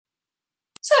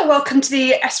Hello, welcome to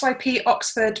the SYP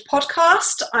Oxford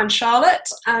podcast. I'm Charlotte.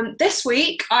 This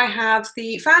week I have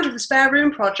the founder of the Spare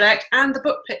Room Project and the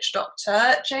book pitch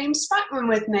doctor, James Spackman,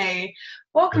 with me.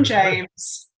 Welcome,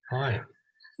 James. Hi.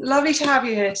 Lovely to have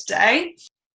you here today.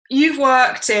 You've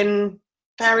worked in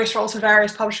various roles for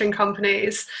various publishing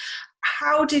companies.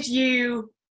 How did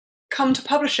you come to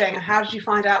publishing, and how did you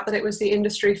find out that it was the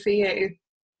industry for you?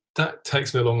 That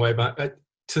takes me a long way back.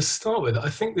 To start with, I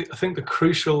think the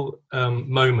crucial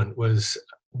moment was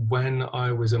when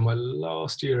I was in my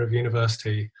last year of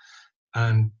university,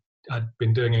 and I'd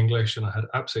been doing English and I had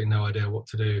absolutely no idea what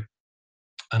to do.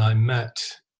 And I met,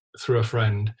 through a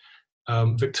friend,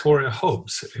 Victoria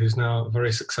Hobbs, who's now a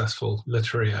very successful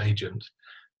literary agent.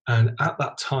 And at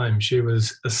that time, she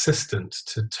was assistant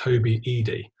to Toby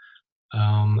Eady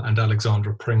and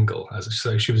Alexandra Pringle.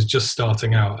 So she was just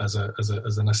starting out as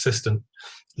an assistant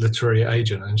literary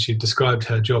agent, and she described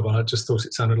her job, and I just thought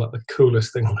it sounded like the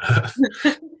coolest thing on earth.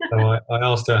 So I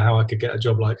asked her how I could get a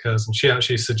job like hers, and she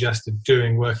actually suggested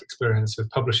doing work experience with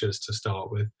publishers to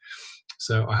start with.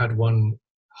 So I had one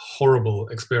horrible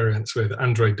experience with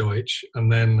Andre Deutsch, and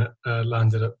then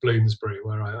landed at Bloomsbury,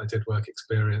 where I did work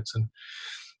experience, and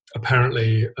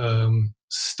apparently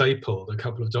stapled a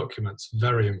couple of documents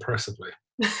very impressively.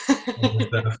 And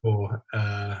therefore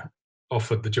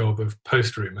offered the job of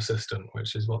post room assistant,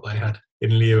 which is what they had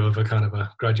in lieu of a kind of a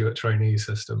graduate trainee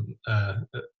system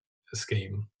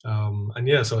scheme. And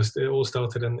yeah, so it all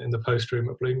started in the post room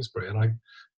at Bloomsbury, and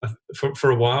I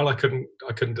for a while I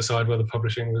couldn't decide whether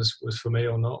publishing was for me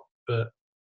or not, but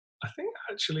I think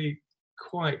actually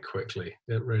quite quickly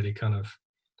it really kind of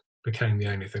became the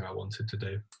only thing I wanted to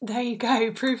do. There you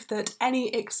go, proof that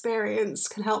any experience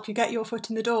can help you get your foot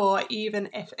in the door, even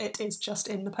if it is just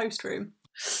in the post room.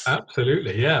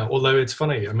 Absolutely, yeah. Although it's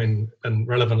funny, I mean, and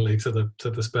relevantly to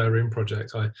the Spare Room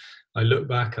Project, I look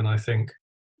back and I think,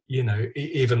 you know,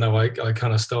 even though I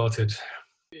kind of started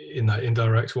in that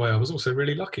indirect way, I was also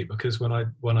really lucky, because when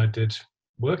I did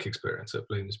work experience at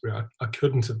Bloomsbury, I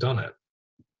couldn't have done it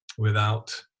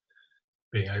without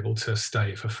being able to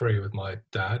stay for free with my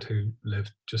dad, who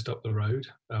lived just up the road,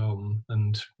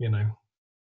 and you know,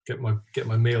 get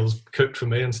my meals cooked for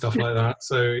me and stuff like that.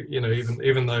 So you know,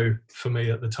 even though for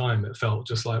me at the time it felt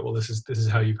just like, well, this is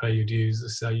how you pay your dues,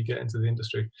 this is how you get into the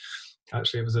industry.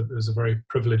 Actually, it was a very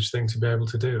privileged thing to be able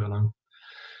to do, and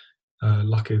I'm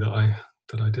lucky that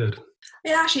I did.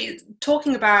 Yeah, actually,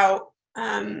 talking about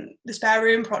the Spare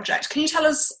Room Project, can you tell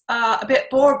us a bit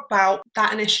more about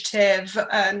that initiative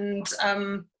and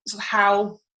sort of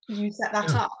how you set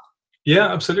that up?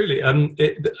 Yeah, absolutely.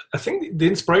 I think the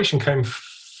inspiration came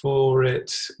for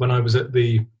it when I was at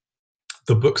the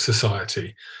Book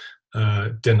Society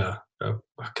dinner.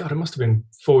 God, it must have been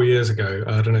 4 years ago.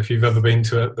 I don't know if you've ever been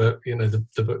to it, but you know,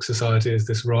 the Book Society is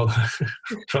this rather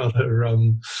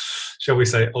shall we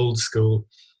say, old school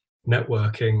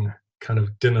networking kind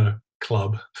of dinner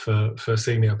club for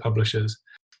senior publishers.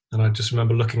 And I just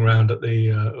remember looking around at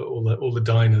the all the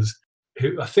diners,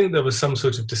 who I think there was some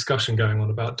sort of discussion going on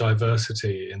about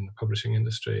diversity in the publishing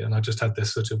industry, and I just had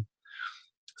this sort of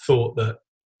thought that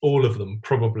all of them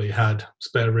probably had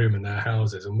spare room in their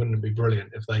houses, and wouldn't it be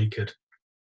brilliant if they could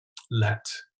let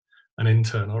an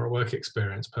intern or a work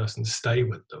experience person stay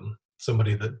with them,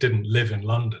 somebody that didn't live in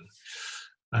London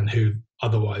and who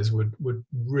otherwise would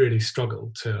really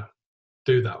struggle to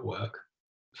do that work.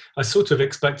 I sort of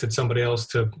expected somebody else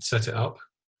to set it up.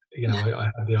 You know, I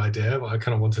had the idea, but I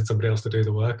kind of wanted somebody else to do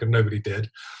the work, and nobody did.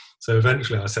 So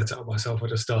eventually I set it up myself. I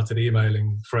just started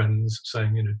emailing friends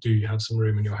saying, you know, do you have some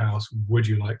room in your house? Would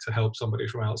you like to help somebody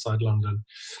from outside London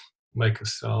make a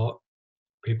start?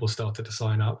 People started to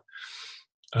sign up.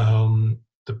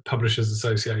 The Publishers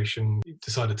Association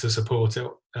decided to support it,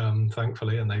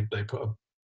 thankfully, and they put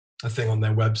a thing on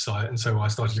their website, and so I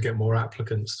started to get more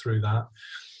applicants through that.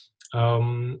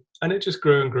 And it just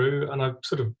grew and grew, and I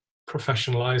sort of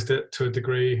professionalized it to a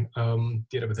degree,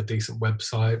 you know, with a decent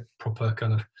website, proper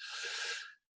kind of,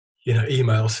 you know,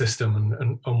 email system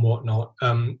and whatnot.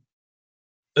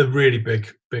 A really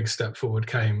big step forward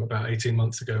came about 18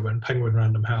 months ago when Penguin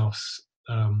Random House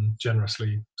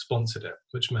generously sponsored it,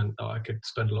 which meant that I could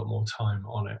spend a lot more time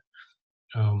on it,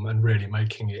 and really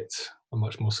making it a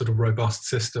much more sort of robust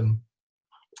system.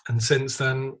 And since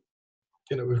then,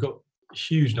 you know, we've got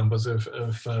huge numbers of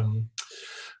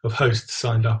hosts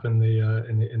signed up in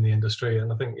the industry,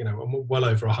 and I think, you know, well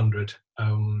over 100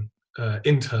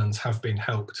 interns have been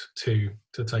helped to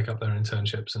take up their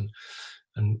internships,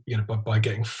 and you know, by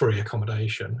getting free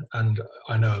accommodation. And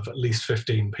I know of at least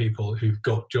 15 people who've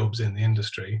got jobs in the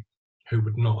industry who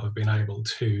would not have been able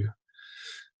to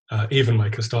even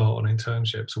make a start on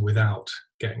internships without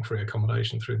getting free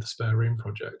accommodation through the Spare Room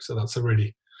project. So that's a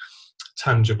really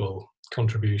tangible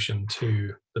contribution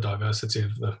to the diversity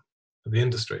of the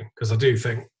industry, because I do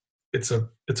think it's a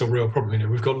real problem. You know,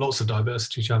 we've got lots of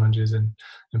diversity challenges in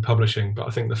publishing, but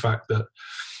I think the fact that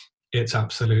it's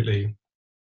absolutely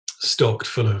stocked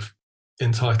full of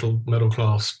entitled middle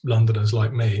class Londoners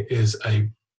like me is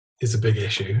a big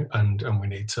issue, and we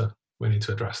need to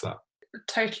address that.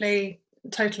 Totally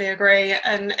agree,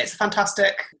 and it's a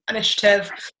fantastic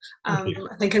initiative. I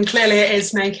think, and clearly it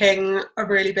is making a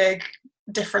really big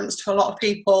difference to a lot of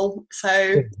people.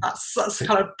 So that's the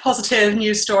kind of positive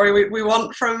news story we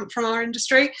want from our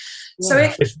industry.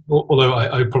 Yeah. So although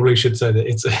I probably should say that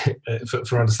it's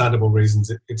for understandable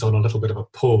reasons, it's on a little bit of a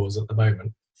pause at the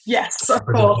moment. Yes, of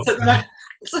course.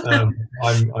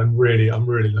 I'm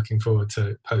really looking forward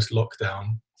to post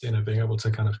lockdown, you know, being able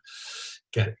to kind of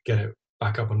get it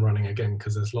back up and running again,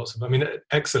 because there's lots of, I mean,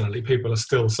 excellently, people are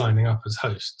still signing up as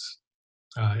hosts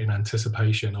in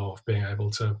anticipation of being able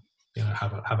to, you know,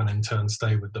 have an intern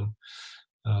stay with them.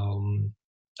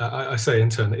 I say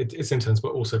intern, it's interns,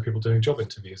 but also people doing job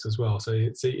interviews as well. So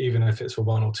it's, even if it's for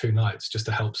 1 or 2 nights, just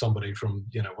to help somebody from,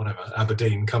 you know, whatever,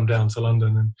 Aberdeen come down to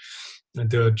London and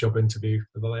do a job interview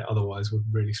that they otherwise would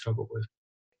really struggle with.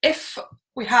 If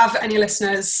we have any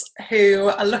listeners who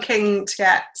are looking to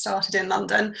get started in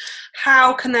London,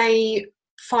 how can they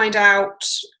find out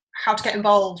how to get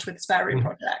involved with the Spare Room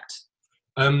project?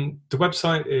 The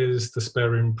website is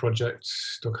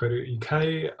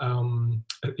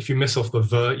thespareroomproject.co.uk. If you miss off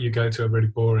the you go to a really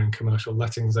boring commercial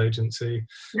lettings agency.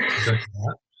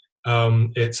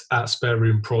 It's at Spare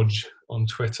Room Proj on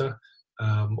Twitter.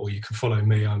 Or you can follow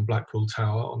me. I'm Blackpool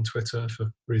Tower on Twitter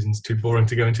for reasons too boring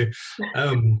to go into.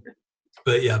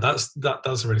 But yeah, that's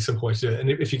a really simple way to do it. And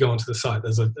if you go onto the site,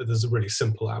 there's a really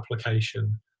simple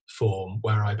application form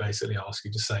where I basically ask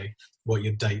you to say what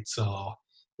your dates are.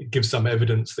 It gives some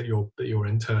evidence that you're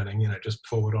interning. You know, just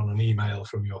forward on an email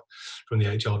from the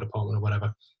HR department or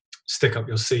whatever. Stick up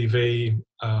your CV,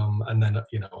 and then,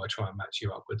 you know, I try and match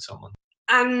you up with someone.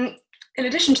 And in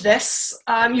addition to this,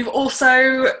 you've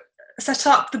also set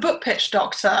up the Book Pitch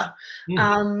Doctor. Do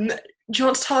you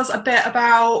want to tell us a bit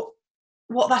about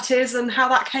what that is and how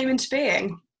that came into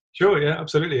being? Sure, yeah,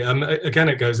 absolutely. Again,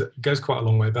 it goes quite a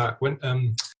long way back.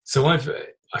 So I've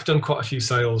done quite a few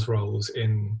sales roles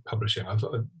in publishing. I've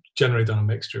generally done a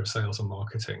mixture of sales and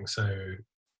marketing. So,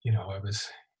 you know,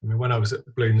 when I was at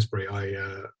Bloomsbury,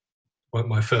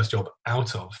 my first job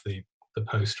out of the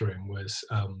post room was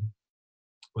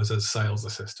as a sales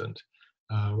assistant.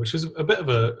 Which was a bit of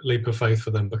a leap of faith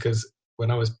for them, because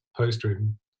when I was post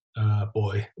room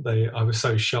boy, I was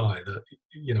so shy that,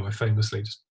 you know, I famously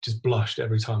just blushed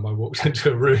every time I walked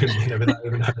into a room, you know, without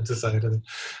even having to say anything.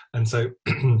 And so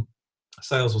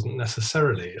sales wasn't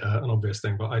necessarily an obvious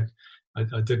thing, but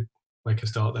I did make a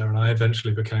start there, and I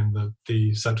eventually became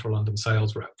the Central London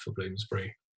sales rep for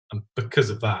Bloomsbury, and because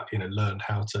of that, you know, learned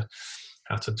how to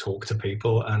talk to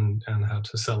people and how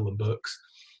to sell them books.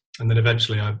 And then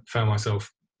eventually I found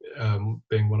myself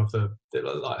being one of the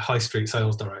high street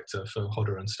sales director for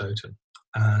Hodder and Stoughton.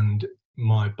 And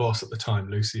my boss at the time,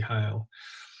 Lucy Hale,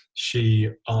 she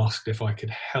asked if I could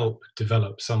help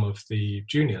develop some of the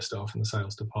junior staff in the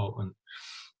sales department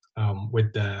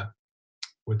with their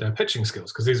pitching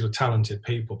skills, because these were talented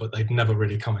people, but they'd never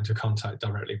really come into contact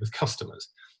directly with customers.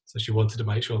 So she wanted to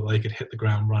make sure that they could hit the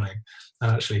ground running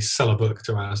and actually sell a book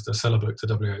to Asda, sell a book to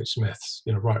WH Smith's,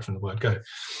 you know, right from the word go.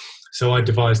 So I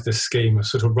devised this scheme of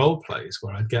sort of role plays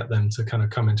where I'd get them to kind of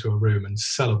come into a room and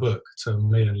sell a book to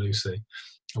me and Lucy,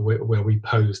 where we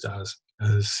posed as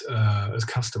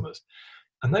customers.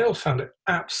 And they all found it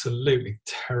absolutely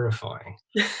terrifying.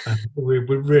 And we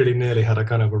really nearly had a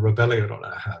kind of a rebellion on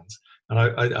our hands. And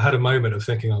I had a moment of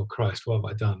thinking, oh Christ, what have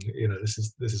I done? You know, this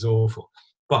is awful.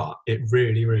 But it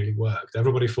really, really worked.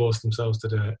 Everybody forced themselves to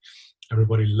do it.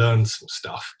 Everybody learned some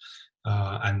stuff,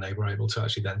 and they were able to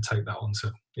actually then take that on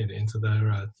into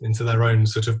their own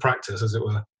sort of practice, as it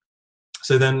were.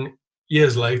 So then,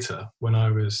 years later, when I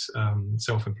was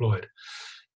self-employed,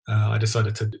 I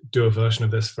decided to do a version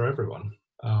of this for everyone,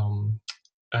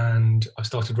 and I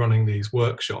started running these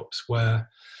workshops where,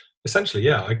 essentially,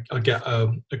 I get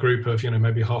a group of, you know,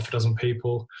 maybe half a dozen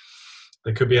people.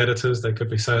 They could be editors, they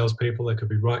could be salespeople, they could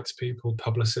be rights people,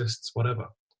 publicists, whatever,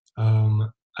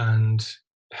 and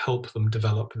help them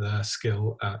develop their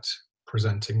skill at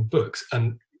presenting books.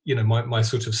 And, you know, my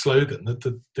sort of slogan,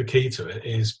 the key to it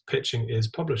is pitching is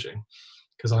publishing,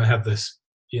 because I have this,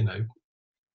 you know,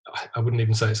 I wouldn't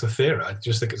even say it's a theory, I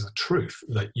just think it's a truth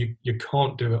that you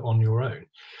can't do it on your own.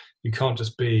 You can't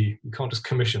just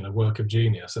commission a work of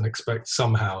genius and expect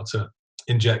somehow to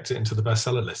inject it into the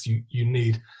bestseller list. You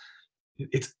need,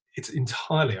 it's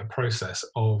entirely a process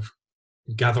of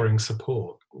gathering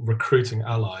support, recruiting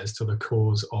allies to the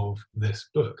cause of this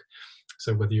book.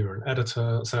 So whether you're an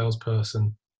editor,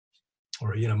 salesperson,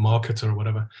 or marketer or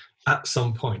whatever, at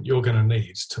some point you're going to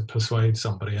need to persuade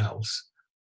somebody else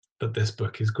that this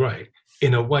book is great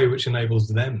in a way which enables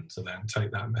them to then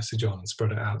take that message on and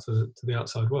spread it out to the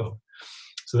outside world.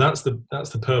 So that's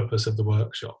the purpose of the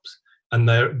workshops. And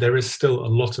there is still a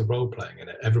lot of role playing in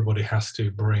it. Everybody has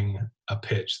to bring a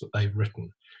pitch that they've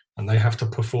written, and they have to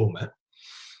perform it.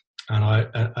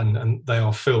 And they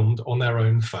are filmed on their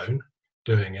own phone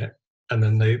doing it, and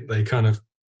then they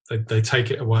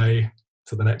take it away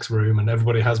to the next room, and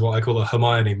everybody has what I call a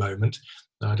Hermione moment.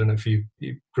 I don't know if you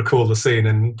recall the scene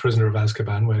in Prisoner of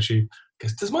Azkaban where she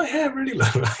goes, "Does my hair really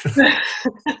look like?"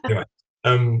 Anyway,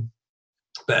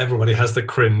 but everybody has the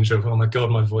cringe of, "Oh my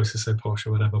God, my voice is so posh,"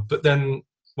 or whatever. But then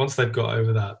once they've got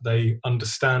over that, they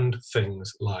understand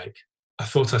things like, "I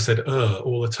thought I said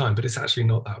all the time, but it's actually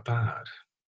not that bad."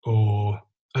 Or,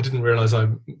 "I didn't realize I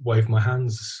waved my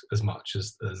hands as much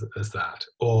as that."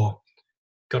 Or,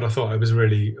 "God, I thought I was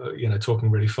really, talking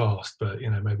really fast, but,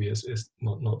 maybe it's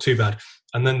not too bad."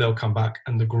 And then they'll come back,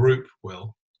 and the group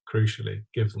will, crucially,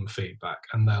 give them feedback,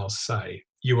 and they'll say,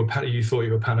 you thought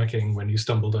you were panicking when you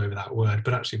stumbled over that word,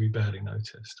 but actually we barely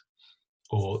noticed.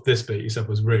 Or, "This bit you said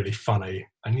was really funny,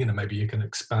 and, maybe you can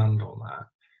expand on that."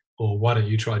 Or, "Why don't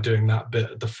you try doing that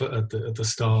bit at the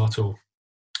start," or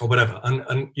whatever.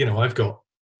 And I've got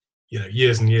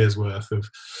years and years worth of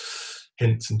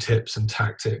hints and tips and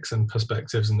tactics and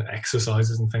perspectives and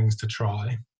exercises and things to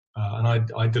try, and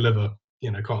I deliver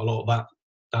quite a lot of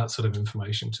that sort of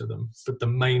information to them. But the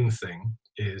main thing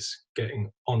is getting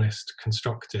honest,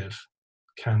 constructive,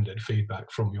 candid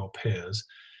feedback from your peers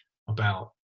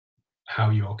about how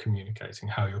you are communicating,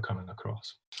 how you're coming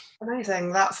across.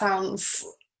 Amazing. It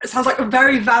sounds like a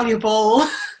very valuable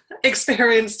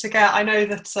experience to get. I know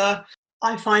that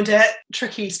I find it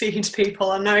tricky speaking to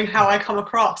people and knowing how I come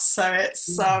across. So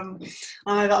it's I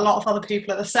know that a lot of other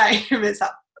people are the same. It's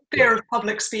that fear of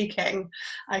public speaking,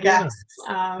 I guess.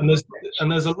 Yeah. And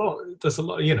there's a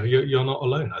lot. You're not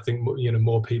alone. I think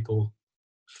more people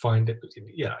find it.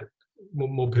 Yeah,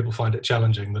 more people find it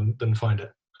challenging than find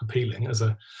it appealing as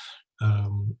a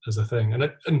thing.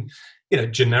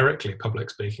 And generically, public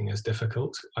speaking is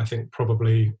difficult. I think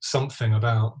probably something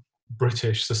about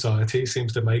British society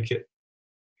seems to make it.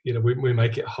 We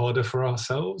make it harder for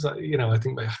ourselves. I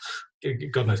think,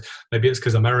 God knows, maybe it's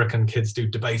because American kids do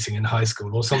debating in high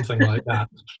school or something like that.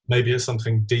 Maybe it's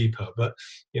something deeper, but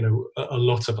a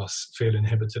lot of us feel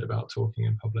inhibited about talking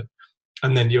in public.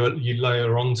 And then you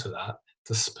layer onto that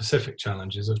the specific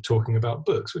challenges of talking about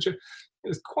books, which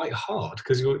is quite hard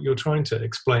because you're trying to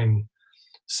explain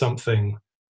something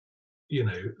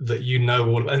that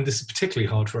all, and this is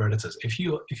particularly hard for editors. If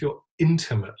you're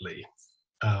intimately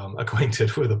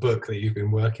acquainted with a book that you've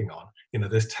been working on,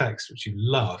 this text which you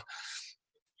love,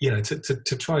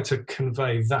 to try to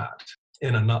convey that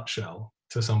in a nutshell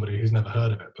to somebody who's never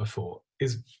heard of it before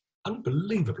is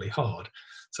unbelievably hard.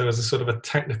 So as a sort of a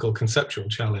technical conceptual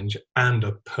challenge and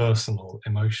a personal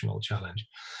emotional challenge,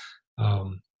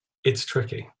 it's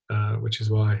tricky, which is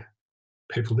why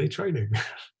people need training.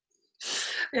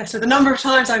 Yeah, so the number of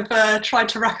times I've tried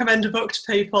to recommend a book to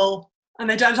people and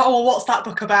they don't, "Oh, well, what's that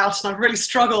book about?" And I've really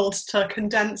struggled to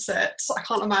condense it. So I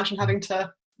can't imagine having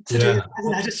to do that as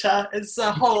an editor. It's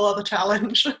a whole other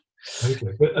challenge.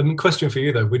 Okay. But, question for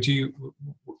you though,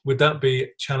 would that be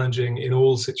challenging in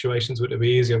all situations? Would it be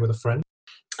easier with a friend?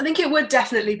 I think it would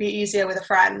definitely be easier with a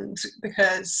friend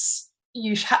because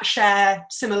you share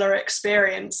similar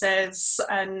experiences,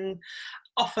 and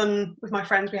often with my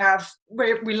friends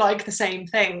we like the same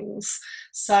things,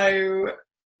 so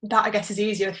that I guess is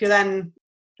easier if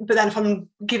but then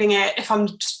if I'm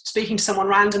just speaking to someone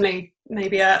randomly,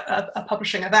 maybe a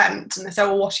publishing event, and they say,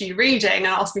 "Well, what are you reading?" and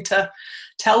ask me to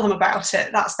tell them about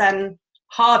it, that's then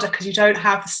harder because you don't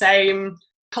have the same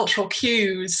cultural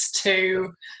cues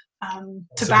to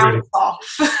bounce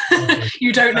off.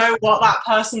 You don't know what that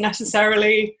person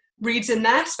necessarily reads in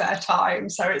their spare time,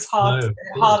 so it's harder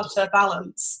to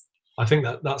balance. I think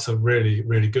that's a really,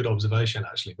 really good observation,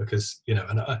 actually, because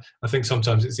and I think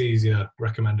sometimes it's easier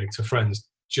recommending to friends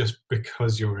just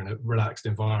because you're in a relaxed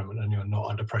environment and you're not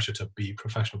under pressure to be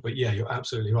professional. But yeah, you're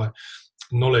absolutely right.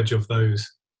 Knowledge of those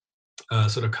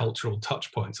sort of cultural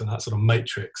touch points and that sort of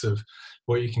matrix of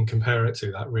what you can compare it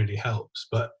to, that really helps.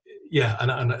 But yeah,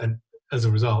 and as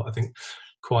a result, I think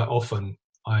quite often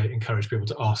I encourage people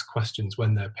to ask questions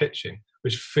when they're pitching,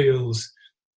 which feels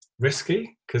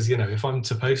risky, because if I'm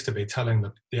supposed to be telling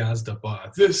the ASDA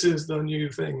buyer, this is the new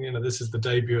thing, this is the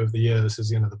debut of the year, this is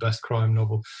the best crime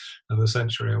novel of the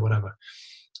century or whatever,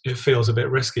 it feels a bit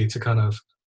risky to kind of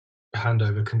hand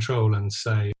over control and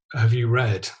say, have you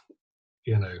read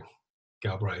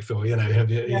Galbraith, or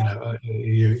have you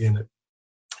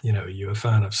are you a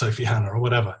fan of Sophie Hannah or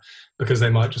whatever, because they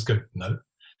might just go no.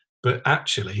 But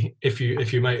actually, if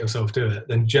you make yourself do it,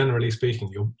 then generally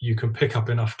speaking, you can pick up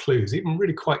enough clues, even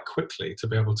really quite quickly, to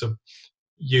be able to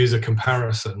use a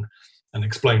comparison and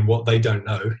explain what they don't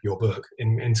know, your book,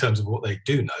 in terms of what they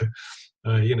do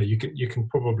know. You can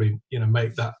probably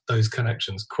make those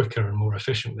connections quicker and more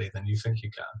efficiently than you think you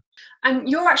can. And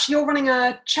you're running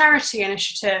a charity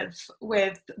initiative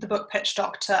with the Book Pitch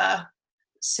Doctor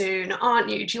soon, aren't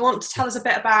you? Do you want to tell us a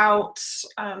bit about?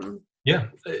 Yeah,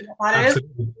 what that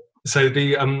absolutely. Is? So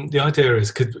the idea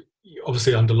is, because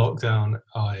obviously under lockdown,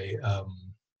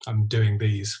 I'm doing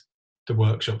the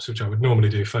workshops which I would normally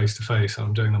do face to face.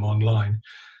 I'm doing them online,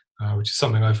 which is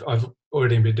something I've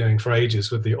already been doing for ages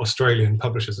with the Australian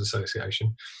Publishers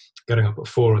Association, getting up at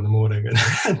 4 a.m.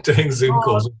 and doing Zoom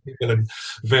calls with people in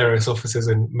various offices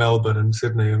in Melbourne and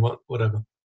Sydney and whatever,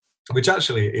 which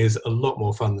actually is a lot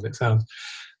more fun than it sounds.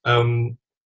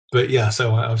 But yeah,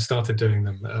 so I've started doing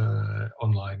them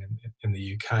online in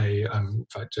the UK. In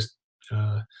fact, just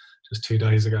 2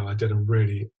 days ago, I did a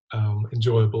really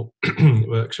enjoyable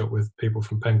workshop with people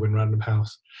from Penguin Random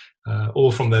House,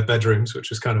 all from their bedrooms, which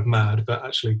was kind of mad, but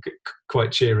actually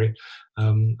quite cheery.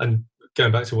 And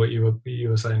going back to what you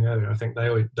were saying earlier, I think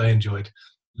they enjoyed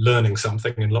learning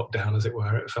something in lockdown, as it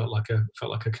were. It felt like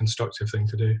a constructive thing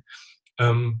to do.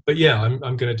 But yeah, I'm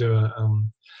going to do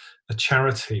a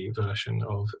charity version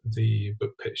of the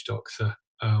Book Pitch Doctor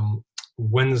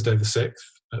Wednesday the 6th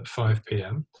at 5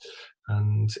 p.m.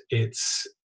 and it's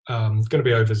going to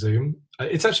be over Zoom.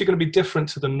 It's actually going to be different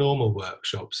to the normal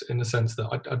workshops in the sense that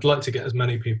I'd like to get as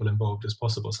many people involved as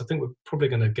possible. So I think we're probably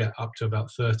going to get up to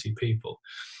about 30 people,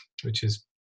 which is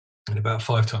about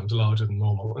 5 times larger than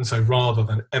normal. And so rather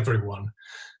than everyone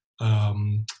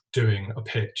doing a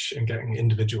pitch and getting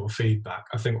individual feedback,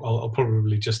 I think I'll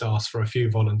probably just ask for a few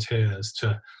volunteers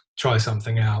to try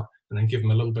something out and then give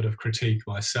them a little bit of critique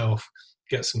myself,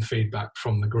 get some feedback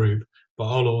from the group, but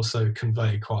I'll also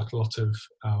convey quite a lot of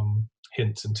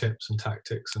hints and tips and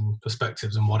tactics and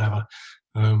perspectives and whatever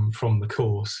from the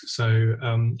course. So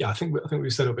yeah, I think we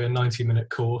said it'll be a 90-minute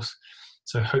course,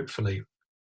 so hopefully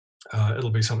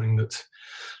it'll be something that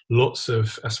lots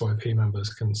of SYP members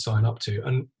can sign up to.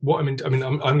 And what I'm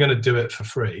going to do it for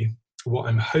free. What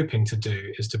I'm hoping to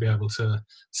do is to be able to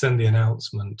send the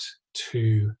announcement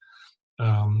to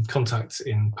contacts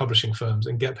in publishing firms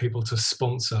and get people to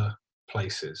sponsor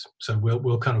places. So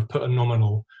we'll kind of put a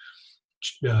nominal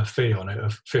fee on it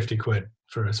of 50 quid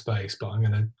for a space, but I'm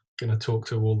going to talk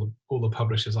to all the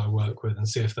publishers I work with and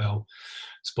see if they'll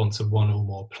sponsor one or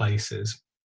more places.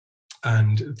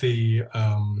 And the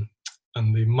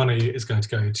money is going to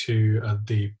go to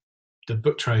the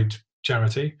Book Trade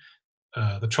charity,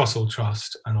 the Trussell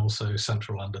Trust, and also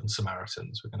Central London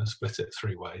Samaritans. We're going to split it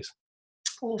 3 ways.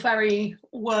 All very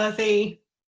worthy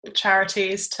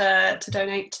charities to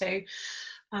donate to.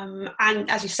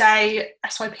 And as you say,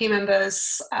 SYP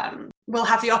members will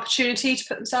have the opportunity to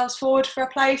put themselves forward for a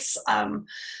place.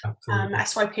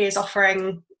 SYP is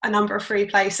offering a number of free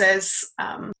places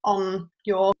on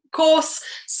your course.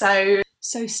 So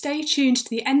stay tuned to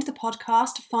the end of the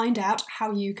podcast to find out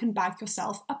how you can bag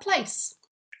yourself a place.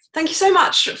 Thank you so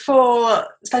much for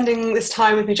spending this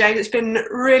time with me, James. It's been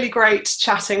really great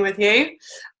chatting with you.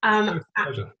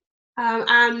 Pleasure.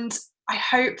 And I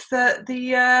hope that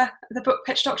the Book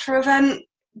Pitch Doctor event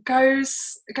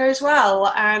goes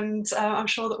well, and I'm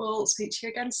sure that we'll speak to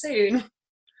you again soon.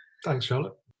 Thanks,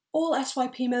 Charlotte. All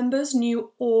SYP members,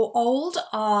 new or old,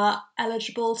 are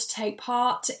eligible to take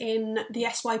part in the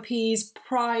SYP's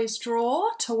prize draw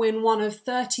to win one of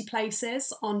 30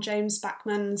 places on James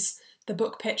Bachman's The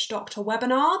Book Pitch Doctor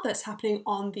webinar that's happening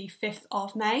on the 5th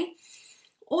of May.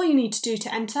 All you need to do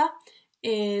to enter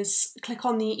is click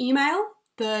on the email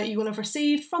that you will have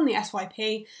received from the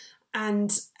SYP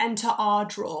and enter our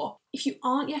draw. If you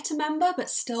aren't yet a member but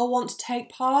still want to take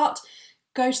part,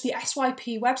 go to the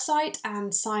SYP website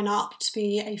and sign up to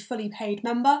be a fully paid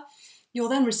member. You'll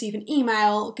then receive an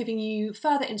email giving you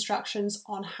further instructions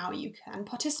on how you can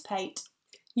participate.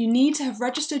 You need to have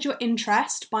registered your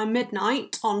interest by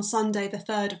midnight on Sunday the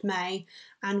 3rd of May,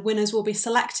 and winners will be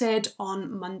selected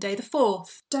on Monday the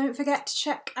 4th. Don't forget to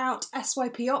check out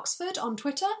SYP Oxford on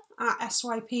Twitter at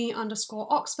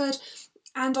SYP_Oxford,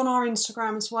 and on our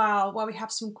Instagram as well, where we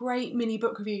have some great mini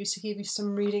book reviews to give you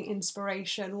some reading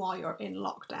inspiration while you're in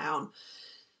lockdown.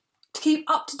 To keep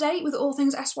up to date with all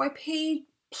things SYP,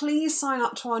 please sign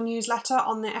up to our newsletter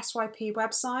on the SYP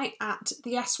website at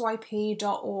thesyp.org.uk.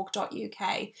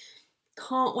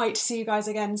 Can't wait to see you guys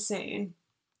again soon.